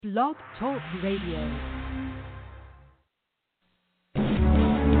Blog Talk Radio.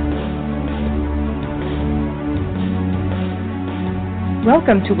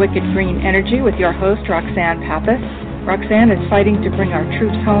 Welcome to Wicked Green Energy with your host, Roxanne Pappas. Roxanne is fighting to bring our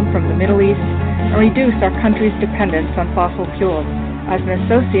troops home from the Middle East and reduce our country's dependence on fossil fuels. As an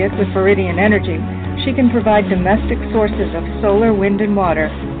associate with Viridian Energy, she can provide domestic sources of solar, wind, and water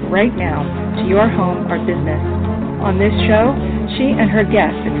right now to your home or business. On this show, she and her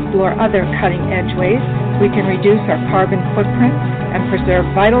guests explore other cutting-edge ways we can reduce our carbon footprint and preserve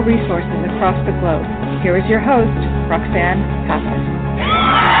vital resources across the globe. Here is your host, Roxanne Pappas.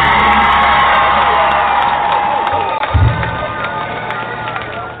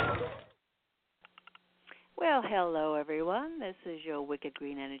 Well, hello, everyone. This is your Wicked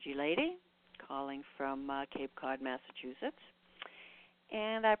Green Energy lady calling from Cape Cod, Massachusetts.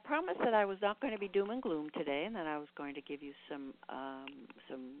 And I promised that I was not going to be doom and gloom today, and that I was going to give you some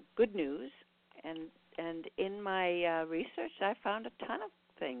good news. And in my research, I found a ton of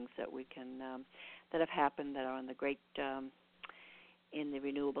things that we can that have happened that are on the great in the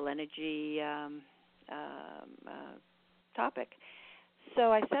renewable energy topic.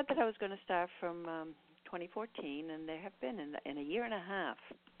 So I said that I was going to start from 2014, and there have been in a year and a half.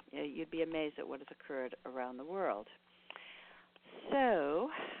 You'd be amazed at what has occurred around the world. So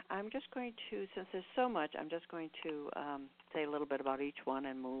I'm just going to, since there's so much, I'm just going to say a little bit about each one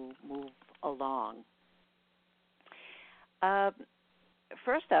and move along.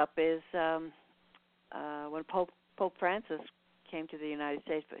 First up is when Pope Francis came to the United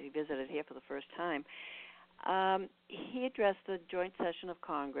States, but he visited here for the first time. He addressed the joint session of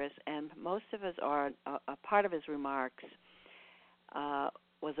Congress, and most of his, or a part of his remarks,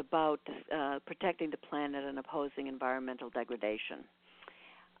 was about protecting the planet and opposing environmental degradation.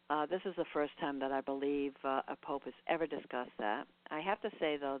 This is the first time that I believe a pope has ever discussed that. I have to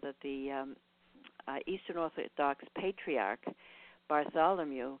say, though, that the Eastern Orthodox Patriarch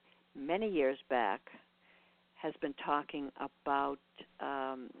Bartholomew, many years back, has been talking about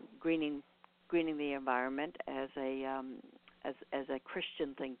greening the environment as a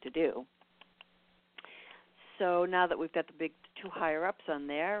Christian thing to do. So now that we've got the big two higher-ups on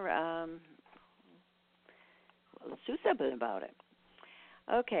there, let's do something about it.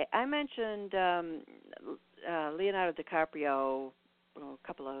 Okay, I mentioned Leonardo DiCaprio a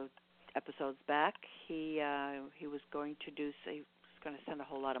couple of episodes back. He was going to send a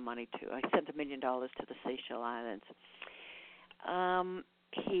whole lot of money to. I sent $1 million to the Seychelles Islands.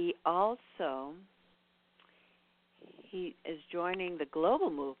 He is joining the global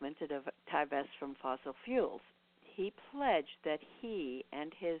movement to divest from fossil fuels. He pledged that he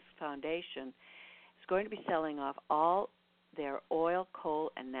and his foundation is going to be selling off all their oil,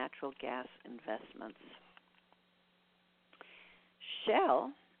 coal, and natural gas investments.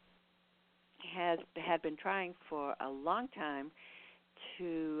 Shell had been trying for a long time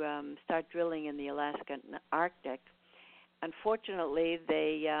to start drilling in the Alaskan Arctic. Unfortunately,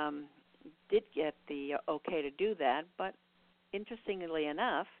 they did get the okay to do that, but interestingly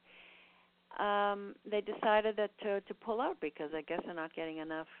enough, they decided that to pull out because I guess they're not getting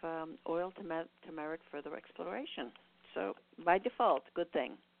enough oil to merit further exploration. So by default, good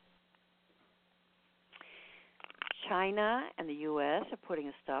thing. China and the U.S. are putting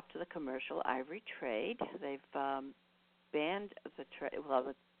a stop to the commercial ivory trade. They've banned the trade.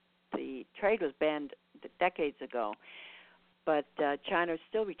 Well, the trade was banned decades ago. But China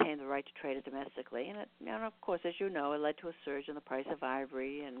still retained the right to trade it domestically, and of course, as you know, it led to a surge in the price of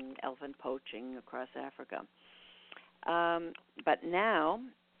ivory and elephant poaching across Africa. But now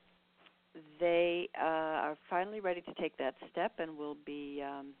they are finally ready to take that step and will be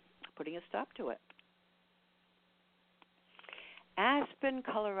putting a stop to it. Aspen,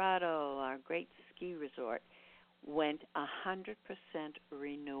 Colorado, our great ski resort, went 100%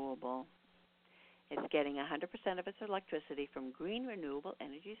 renewable. It's getting 100% of its electricity from green renewable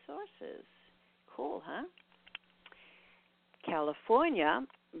energy sources. Cool, huh? California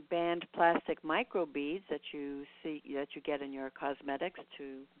banned plastic microbeads that you get in your cosmetics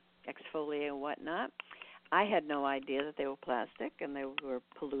to exfoliate and whatnot. I had no idea that they were plastic and they were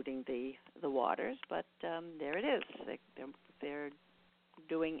polluting the waters, but there it is. They're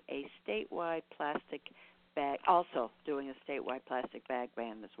doing a statewide plastic bag, also doing a statewide plastic bag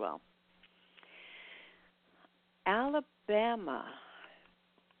ban as well. Alabama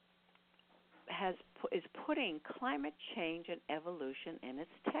is putting climate change and evolution in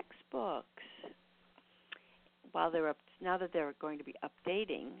its textbooks. Now that they're going to be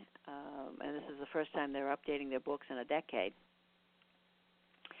updating, and this is the first time they're updating their books in a decade,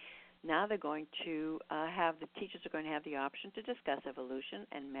 Now they're going to the teachers are going to have the option to discuss evolution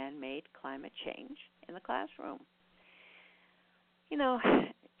and man-made climate change in the classroom. You know,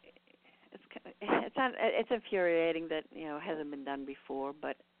 it's infuriating that it hasn't been done before,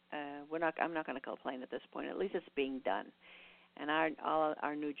 but I'm not going to complain at this point. At least it's being done, and all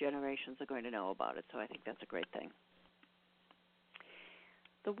our new generations are going to know about it. So I think that's a great thing.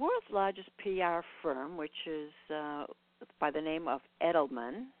 The world's largest PR firm, which is by the name of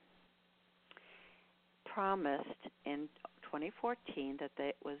Edelman, promised in 2014 that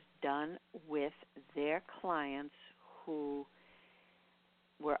it was done with their clients who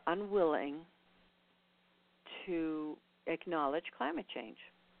were unwilling to acknowledge climate change.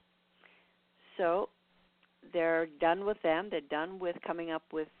 So they're done with them. They're done with coming up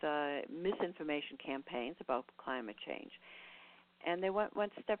with misinformation campaigns about climate change. And they went one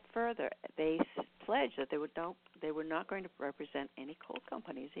step further. They pledged that they were not going to represent any coal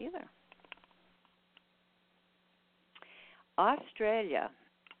companies either. Australia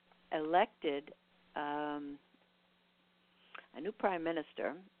elected a new prime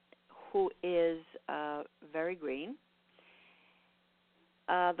minister who is very green.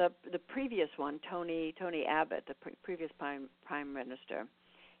 The previous one, Tony Abbott, the previous prime minister,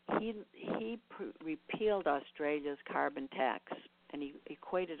 he repealed Australia's carbon tax, and he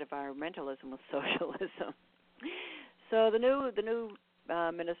equated environmentalism with socialism. So the new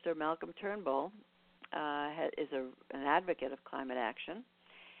minister, Malcolm Turnbull, is an advocate of climate action,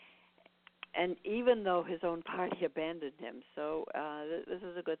 and even though his own party abandoned him, so this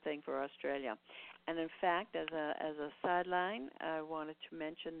is a good thing for Australia. And in fact, as a sideline, I wanted to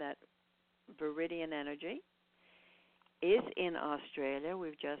mention that Viridian Energy is in Australia.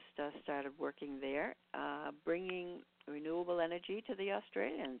 We've just started working there, bringing renewable energy to the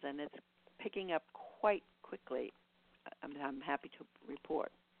Australians, and it's picking up quite quickly. I'm happy to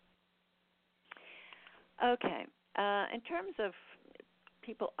report. Okay, in terms of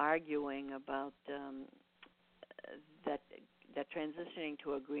people arguing about that transitioning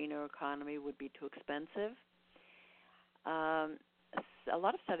to a greener economy would be too expensive, a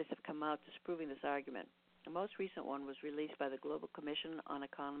lot of studies have come out disproving this argument. The most recent one was released by the Global Commission on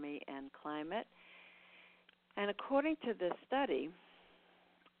Economy and Climate, and according to this study,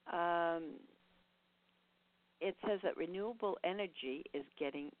 it says that renewable energy is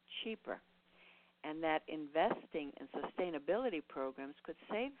getting cheaper, and that investing in sustainability programs could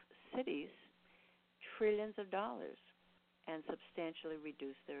save cities trillions of dollars and substantially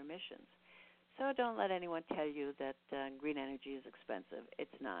reduce their emissions. So don't let anyone tell you that green energy is expensive.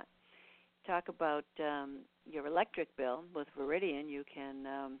 It's not. Talk about your electric bill. With Viridian, you can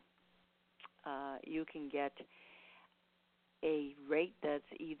get a rate that's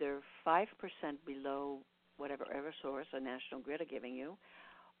either 5% below whatever Eversource or National Grid are giving you,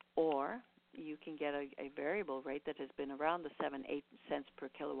 or you can get a variable rate that has been around the 7-8 cents per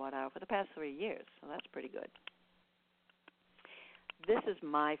kilowatt hour for the past 3 years. So that's pretty good. This is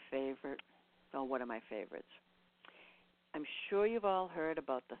my favorite, well, one of my favorites. I'm sure you've all heard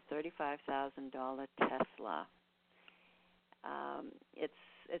about the $35,000 Tesla. It's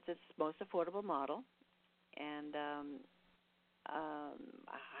its most affordable model, and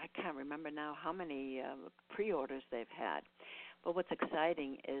I can't remember now how many pre-orders they've had. But what's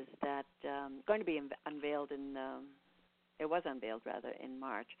exciting is that going to be unveiled it was unveiled in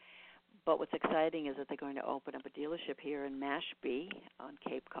March. But what's exciting is that they're going to open up a dealership here in Mashpee on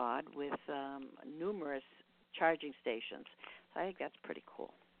Cape Cod with numerous charging stations. So I think that's pretty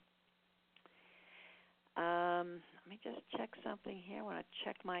cool. Let me just check something here. I want to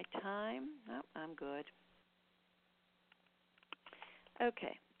check my time. Nope, I'm good.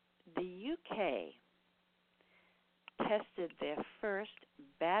 Okay. The UK tested their first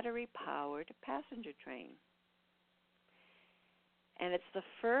battery-powered passenger train. And it's the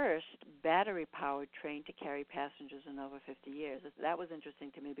first battery-powered train to carry passengers in over 50 years. That was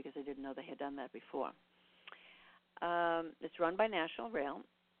interesting to me because I didn't know they had done that before. It's run by National Rail.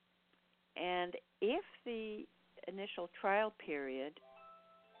 And if the initial trial period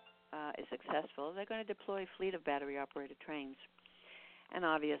is successful, they're going to deploy a fleet of battery-operated trains. And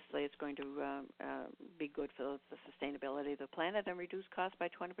obviously, it's going to be good for the sustainability of the planet and reduce costs by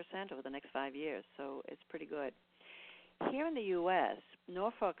 20% over the next 5 years. So it's pretty good. Here in the U.S.,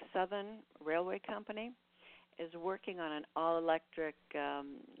 Norfolk Southern Railway Company is working on an all-electric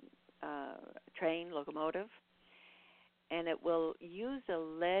train locomotive, and it will use a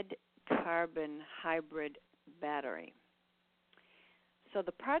lead-carbon hybrid battery. So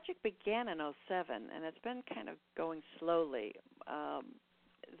the project began in 2007, and it's been kind of going slowly.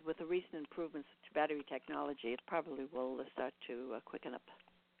 With the recent improvements to battery technology, it probably will start to quicken up.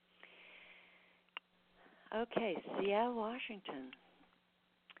 Okay, Seattle, Washington.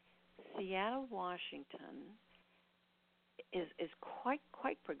 Seattle, Washington is quite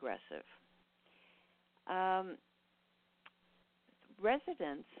progressive.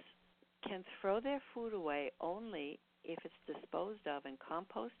 Residents can throw their food away only if it's disposed of in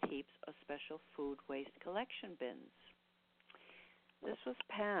compost heaps or special food waste collection bins. This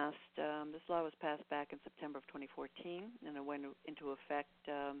law was passed back in September of 2014, and it went into effect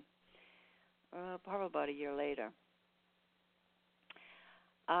probably about a year later.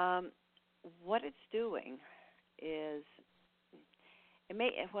 What it's doing is,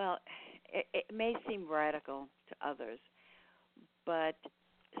 it may seem radical to others, but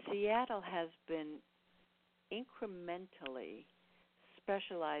Seattle has been incrementally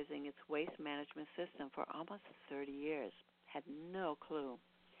specializing its waste management system for almost 30 years. Had no clue.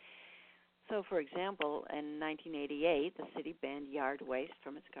 So, for example, in 1988, the city banned yard waste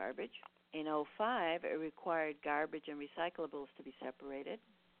from its garbage. In 2005, it required garbage and recyclables to be separated.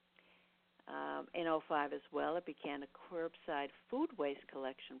 In 2005 as well, it began a curbside food waste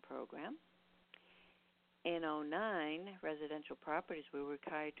collection program. In 2009, residential properties were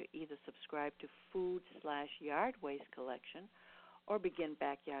required to either subscribe to food/yard waste collection or begin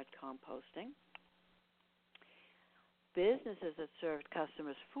backyard composting. Businesses that served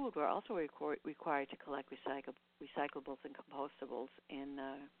customers' food were also required to collect recyclables and compostables in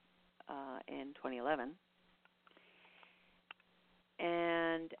 2011.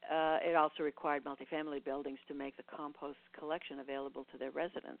 And it also required multifamily buildings to make the compost collection available to their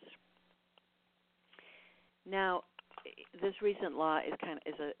residents. Now, this recent law is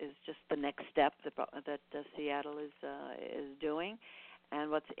just the next step that Seattle is doing,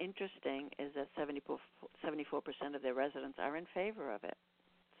 and what's interesting is that 74% of their residents are in favor of it.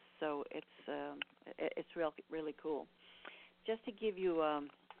 So it's really cool. Just to give you a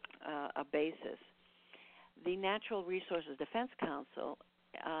basis, the Natural Resources Defense Council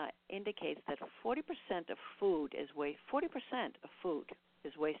indicates that 40% of food is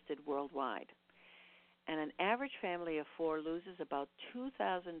wasted worldwide. And an average family of 4 loses about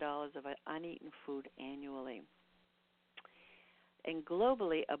 $2,000 of uneaten food annually. And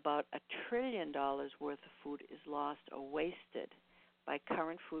globally, about $1 trillion worth of food is lost or wasted by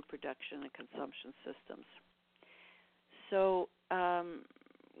current food production and consumption systems. So,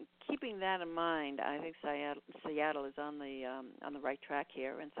 keeping that in mind, I think Seattle is on the right track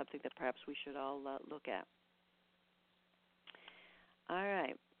here, and something that perhaps we should all look at. All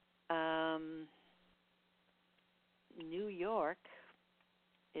right. New York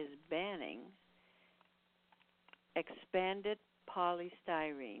is banning expanded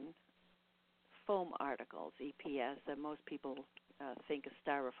polystyrene foam articles, EPS, that most people think is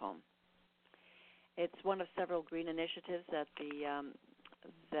styrofoam. It's one of several green initiatives that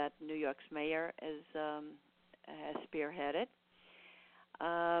that New York's mayor has spearheaded,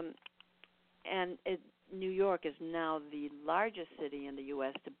 and New York is now the largest city in the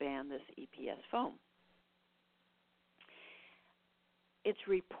U.S. to ban this EPS foam. It's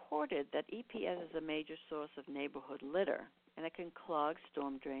reported that EPS is a major source of neighborhood litter, and it can clog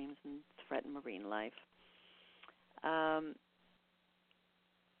storm drains and threaten marine life.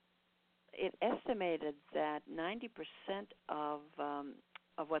 It estimated that 90% of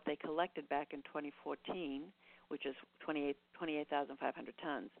what they collected back in 2014, which is 28,500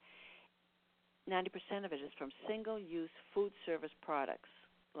 tons, 90% of it is from single-use food service products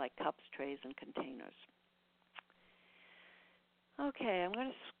like cups, trays, and containers. Okay, I'm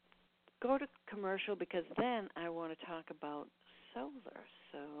going to go to commercial because then I want to talk about solar.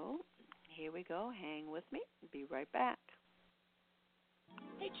 So here we go. Hang with me. Be right back.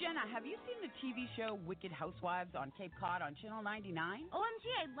 Hey, Jenna, have you seen the TV show Wicked Housewives on Cape Cod on Channel 99? OMG,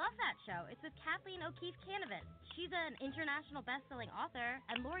 I love that show. It's with Kathleen O'Keefe Cannabis. She's an international best-selling author,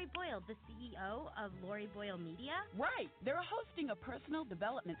 and Lori Boyle, the CEO of Lori Boyle Media. Right. They're hosting a personal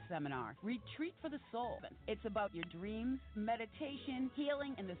development seminar, Retreat for the Soul. It's about your dreams, meditation,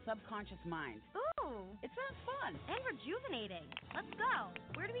 healing, and the subconscious mind. Ooh. It sounds fun. And rejuvenating. Let's go.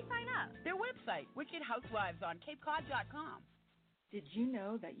 Where do we sign up? Their website, wickedhousewivesonCapeCod.com. Did you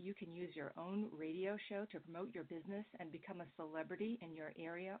know that you can use your own radio show to promote your business and become a celebrity in your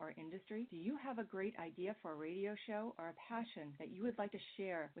area or industry? Do you have a great idea for a radio show or a passion that you would like to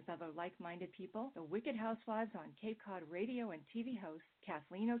share with other like-minded people? The Wicked Housewives on Cape Cod radio and TV hosts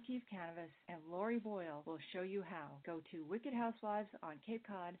Kathleen O'Keefe Cannabis and Lori Boyle will show you how. Go to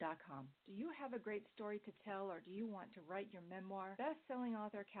wickedhousewivesonCapeCod.com. Do you have a great story to tell, or do you want to write your memoir? Best-selling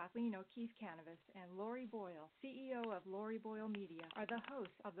author Kathleen O'Keefe Cannabis and Lori Boyle, CEO of Lori Boyle Media, Media are the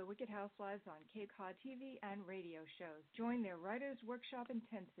hosts of the Wicked Housewives on Cape Cod TV and radio shows. Join their Writers Workshop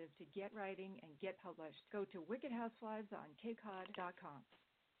Intensive to get writing and get published. Go to wickedhousewivesonCapeCod.com.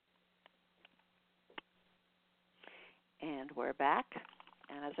 And we're back.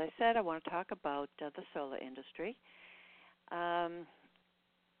 And as I said, I want to talk about the solar industry.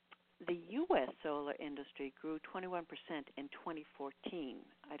 The U.S. solar industry grew 21% in 2014.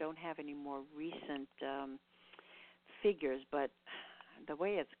 I don't have any more recent figures, but the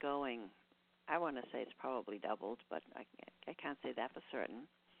way it's going, I want to say it's probably doubled, but I can't say that for certain.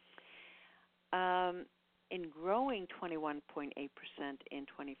 In growing 21.8% in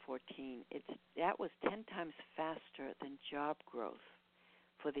 2014, that was 10 times faster than job growth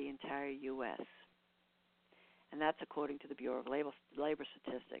for the entire U.S., and that's according to the Bureau of Labor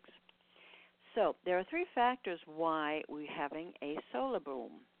Statistics. So there are three factors why we're having a solar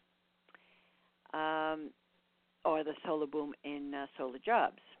boom, or the solar boom in solar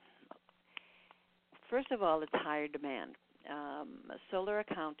jobs. First of all, it's higher demand. Solar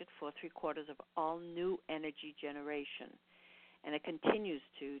accounted for 3/4 of all new energy generation, and it continues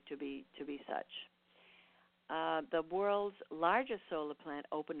to be such. The world's largest solar plant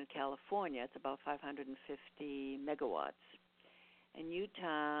opened in California. It's about 550 megawatts. And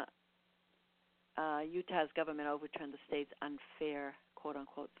Utah's government overturned the state's unfair,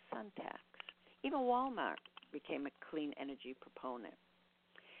 quote-unquote, sun tax. Even Walmart became a clean energy proponent.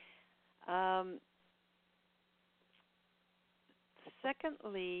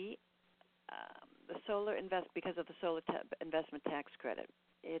 Secondly, the solar because of the solar investment tax credit.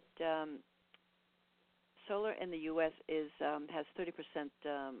 Solar in the U.S. has 30%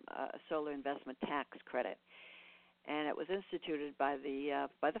 solar investment tax credit, and it was instituted by the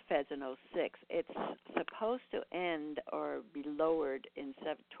feds in 2006. It's supposed to end or be lowered in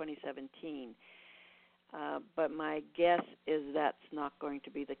 2017, but my guess is that's not going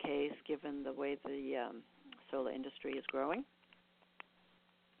to be the case given the way the solar industry is growing.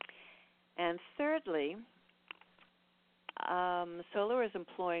 And thirdly, solar is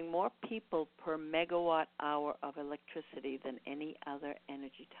employing more people per megawatt hour of electricity than any other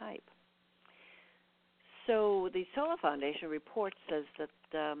energy type. So the Solar Foundation report says that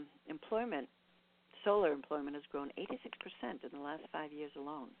solar employment has grown 86% in the last 5 years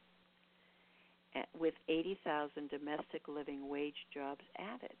alone, with 80,000 domestic living wage jobs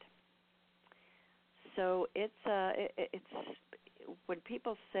added. So it's when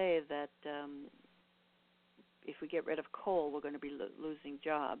people say that if we get rid of coal, we're going to be losing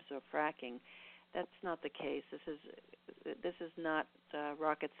jobs or fracking, that's not the case. This is not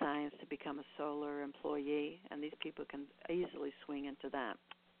rocket science to become a solar employee, and these people can easily swing into that.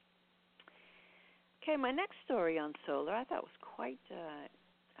 Okay, my next story on solar I thought was quite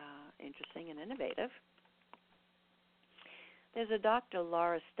interesting and innovative. There's a Dr.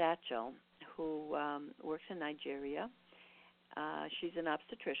 Laura Stachel who works in Nigeria. She's an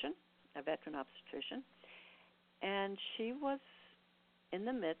obstetrician, a veteran obstetrician, and she was in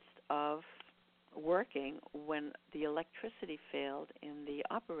the midst of working when the electricity failed in the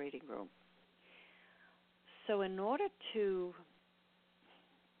operating room. So in order to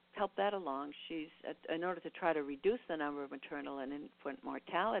help that along, in order to try to reduce the number of maternal and infant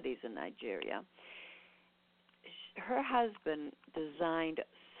mortalities in Nigeria, her husband designed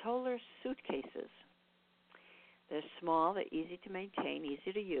solar suitcases. They're small, they're easy to maintain,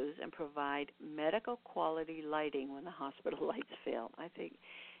 easy to use, and provide medical quality lighting when the hospital lights fail. I think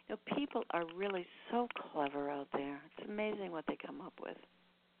people are really so clever out there. It's amazing what they come up with.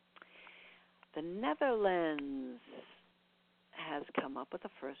 The Netherlands has come up with the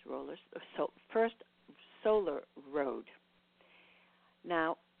first solar road.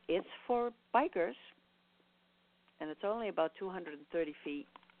 Now, it's for bikers, and it's only about 230 feet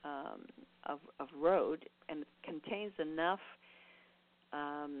of road, and it contains enough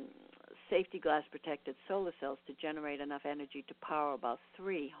safety glass protected solar cells to generate enough energy to power about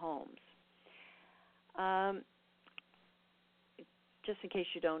 3 homes. Just in case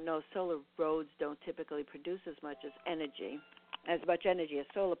you don't know, solar roads don't typically produce as much energy as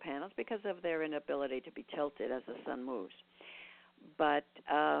solar panels because of their inability to be tilted as the sun moves. But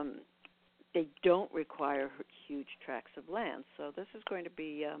they don't require huge tracts of land, so this is going to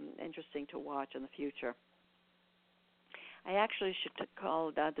be interesting to watch in the future. I actually should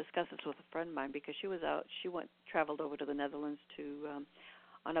discuss this with a friend of mine because she was out. She traveled over to the Netherlands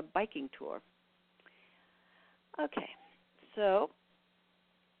on a biking tour. Okay, so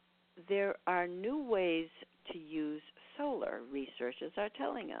there are new ways to use solar, researchers are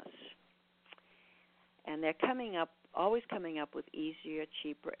telling us, and they're always coming up with easier,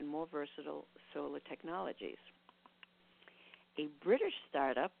 cheaper, and more versatile solar technologies. a British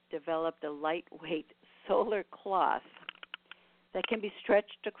startup developed a lightweight solar cloth that can be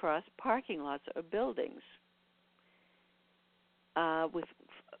stretched across parking lots or buildings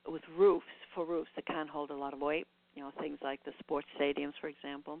with roofs that can't hold a lot of weight. Things like the sports stadiums, for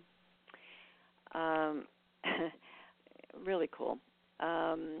example. Really cool.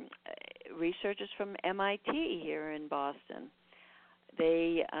 Researchers from MIT here in Boston,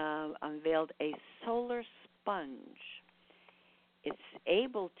 they unveiled a solar sponge. It's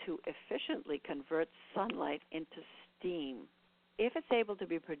able to efficiently convert sunlight into steam. If it's able to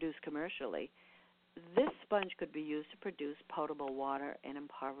be produced commercially, this sponge could be used to produce potable water in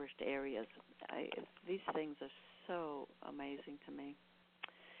impoverished areas. These things are so amazing to me.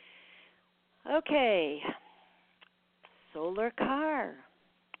 Okay, solar car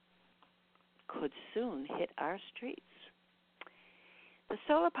could soon hit our streets. The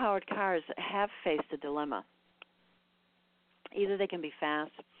solar-powered cars have faced a dilemma. Either they can be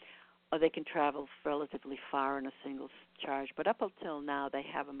fast or they can travel relatively far in a single charge, but up until now they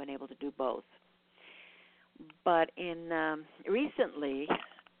haven't been able to do both. But recently,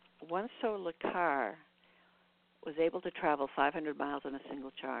 one solar car was able to travel 500 miles on a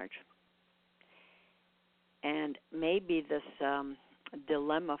single charge. And maybe this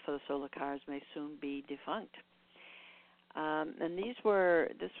dilemma for the solar cars may soon be defunct. And this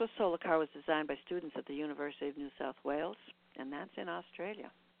solar car was designed by students at the University of New South Wales, and that's in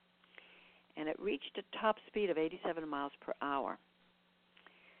Australia. And it reached a top speed of 87 miles per hour.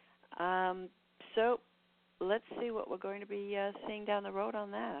 So let's see what we're going to be seeing down the road on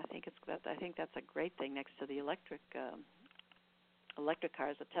that. I think that's a great thing next to the electric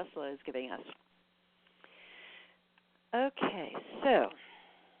cars that Tesla is giving us. Okay, so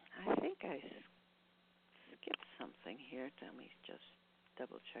I think I skipped something here. Let me just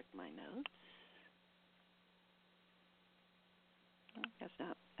double check my notes. Oh, guess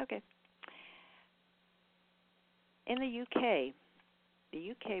not. Okay. In the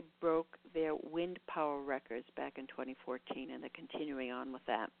UK broke their wind power records back in 2014, and they're continuing on with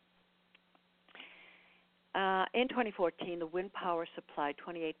that. In 2014, the wind power supplied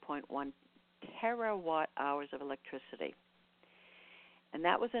 28.1 terawatt hours of electricity, and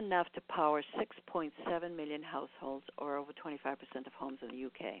that was enough to power 6.7 million households, or over 25% of homes in the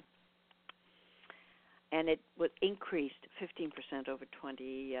UK. And it increased 15% over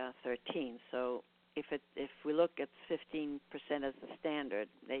 2013. So if we look at 15% as the standard,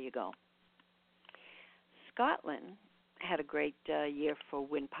 there you go. Scotland had a great year for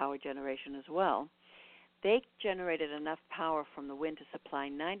wind power generation as well. They generated enough power from the wind to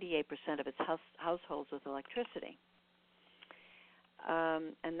supply 98% of its households with electricity.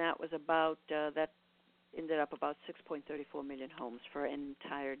 And that was that ended up about 6.34 million homes for an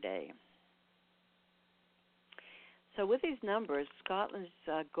entire day. So with these numbers, Scotland's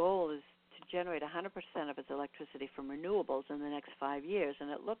goal is to generate 100% of its electricity from renewables in the next 5 years,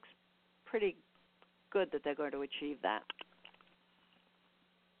 and it looks pretty good that they're going to achieve that.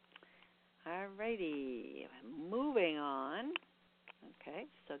 All righty, moving on. Okay,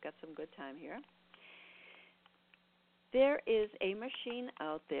 still got some good time here. There is a machine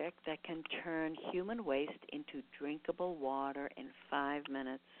out there that can turn human waste into drinkable water in 5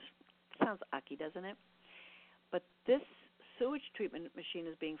 minutes. Sounds ucky, doesn't it? But this sewage treatment machine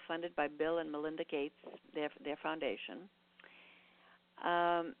is being funded by Bill and Melinda Gates, their foundation.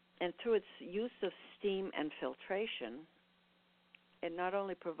 And through its use of steam and filtration, it not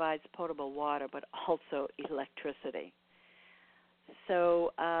only provides potable water, but also electricity.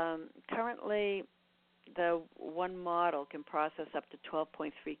 So currently, the one model can process up to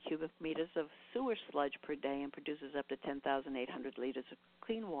 12.3 cubic meters of sewer sludge per day and produces up to 10,800 liters of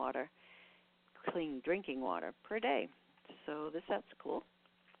clean drinking water per day. So that's cool.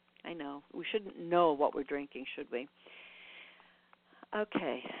 I know. We shouldn't know what we're drinking, should we?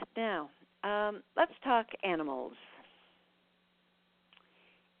 Okay, now let's talk animals.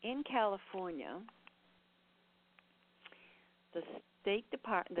 In California,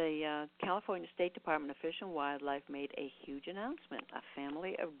 the California State Department of Fish and Wildlife made a huge announcement. A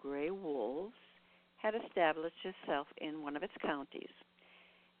family of gray wolves had established itself in one of its counties,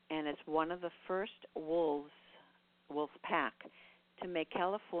 and it's one of the first wolf pack to make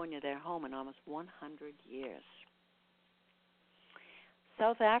California their home in almost 100 years.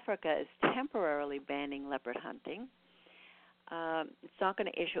 South Africa is temporarily banning leopard hunting. It's not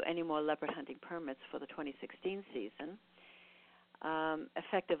going to issue any more leopard hunting permits for the 2016 season.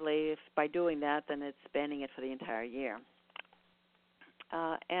 Effectively, by doing that, then it's banning it for the entire year.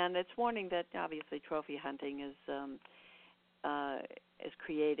 And it's warning that obviously trophy hunting is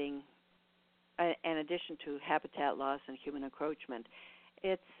creating in addition to habitat loss and human encroachment,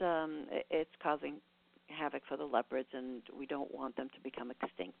 it's causing havoc for the leopards, and we don't want them to become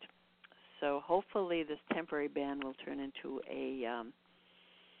extinct. So hopefully this temporary ban will turn into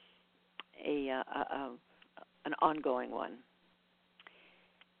an ongoing one.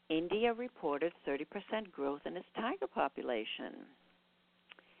 India reported 30% growth in its tiger population.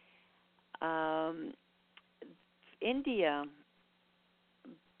 India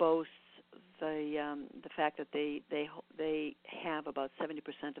boasts the fact that they have about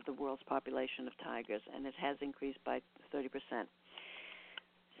 70% of the world's population of tigers, and it has increased by 30%.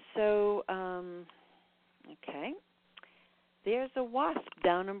 So, okay, there's a wasp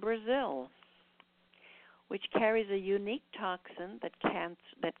down in Brazil, which carries a unique toxin that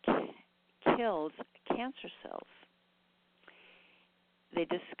kills cancer cells. They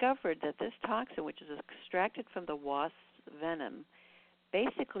discovered that this toxin, which is extracted from the wasp's venom,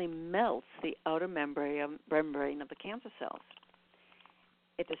 basically melts the outer membrane of the cancer cells.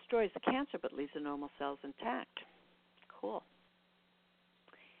 It destroys the cancer but leaves the normal cells intact. Cool.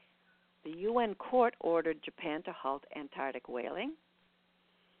 The UN court ordered Japan to halt Antarctic whaling.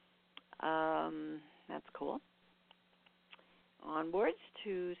 That's cool. Onwards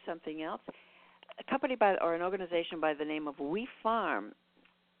to something else. A company or an organization by the name of We Farm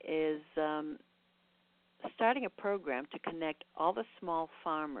is starting a program to connect all the small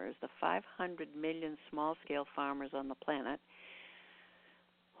farmers, the 500 million small-scale farmers on the planet,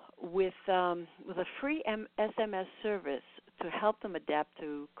 with a free SMS service to help them adapt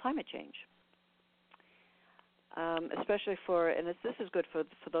to climate change. Especially and this is good for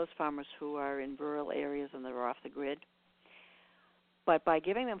those farmers who are in rural areas and they're off the grid. But by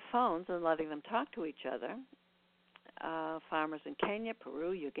giving them phones and letting them talk to each other, farmers in Kenya,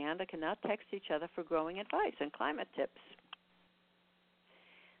 Peru, Uganda can now text each other for growing advice and climate tips.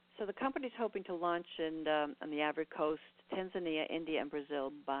 So the company's hoping to launch on the Ivory Coast, Tanzania, India, and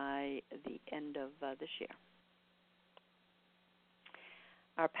Brazil by the end of this year.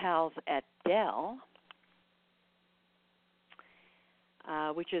 Our pals at Dell,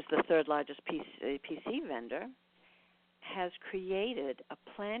 which is the third largest PC vendor, has created a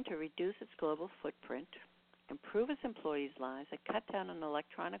plan to reduce its global footprint, improve its employees' lives, and cut down on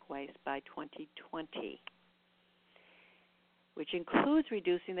electronic waste by 2020, which includes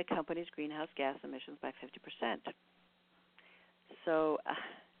reducing the company's greenhouse gas emissions by 50%. So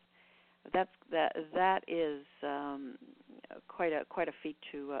that is quite a feat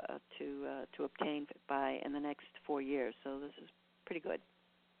to obtain in the next 4 years. So this is pretty good.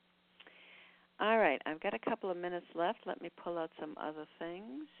 All right, I've got a couple of minutes left. Let me pull out some other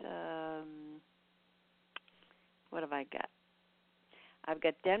things. What have I got? I've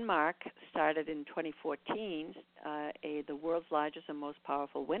got Denmark started in 2014, the world's largest and most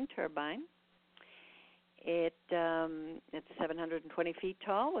powerful wind turbine. It's 720 feet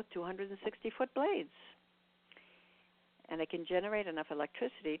tall with 260-foot blades. And it can generate enough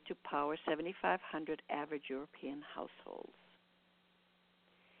electricity to power 7,500 average European households.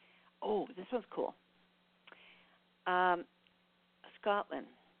 Oh, this one's cool. Scotland.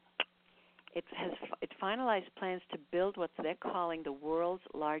 It finalized plans to build what they're calling the world's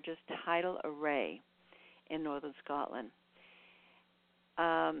largest tidal array in northern Scotland.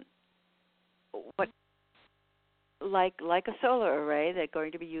 Like a solar array, they're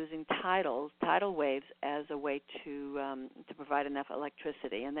going to be using tidal waves as a way to provide enough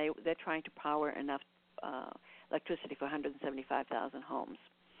electricity, and they're trying to power enough electricity for 175,000 homes.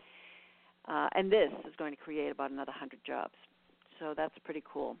 And this is going to create about another 100 jobs. So that's pretty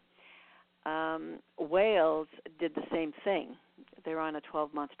cool. Wales did the same thing. They're on a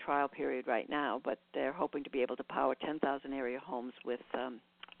 12-month trial period right now, but they're hoping to be able to power 10,000 area homes with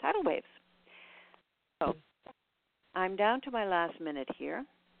tidal waves. So I'm down to my last minute here,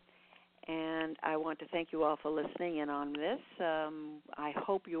 and I want to thank you all for listening in on this. I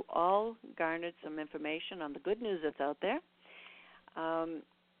hope you all garnered some information on the good news that's out there,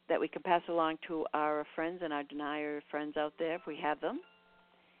 that we can pass along to our friends and our denier friends out there if we have them.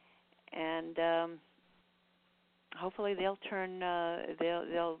 And hopefully they'll turn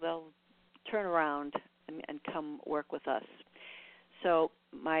around and come work with us. So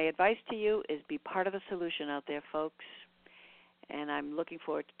my advice to you is be part of the solution out there, folks. And I'm looking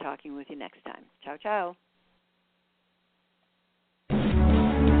forward to talking with you next time. Ciao, ciao.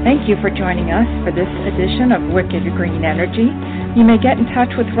 Thank you for joining us for this edition of Wicked Green Energy. You may get in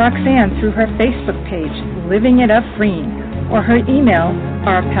touch with Roxanne through her Facebook page, Living It Up Green, or her email,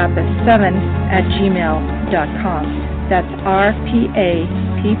 rpappas7@gmail.com. That's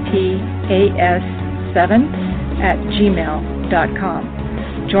rpappas7@gmail.com.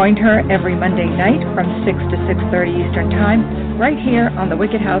 Join her every Monday night from 6 to 6:30 Eastern Time, right here on the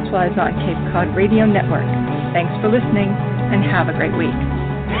Wicked Housewives on Cape Cod Radio Network. Thanks for listening, and have a great week.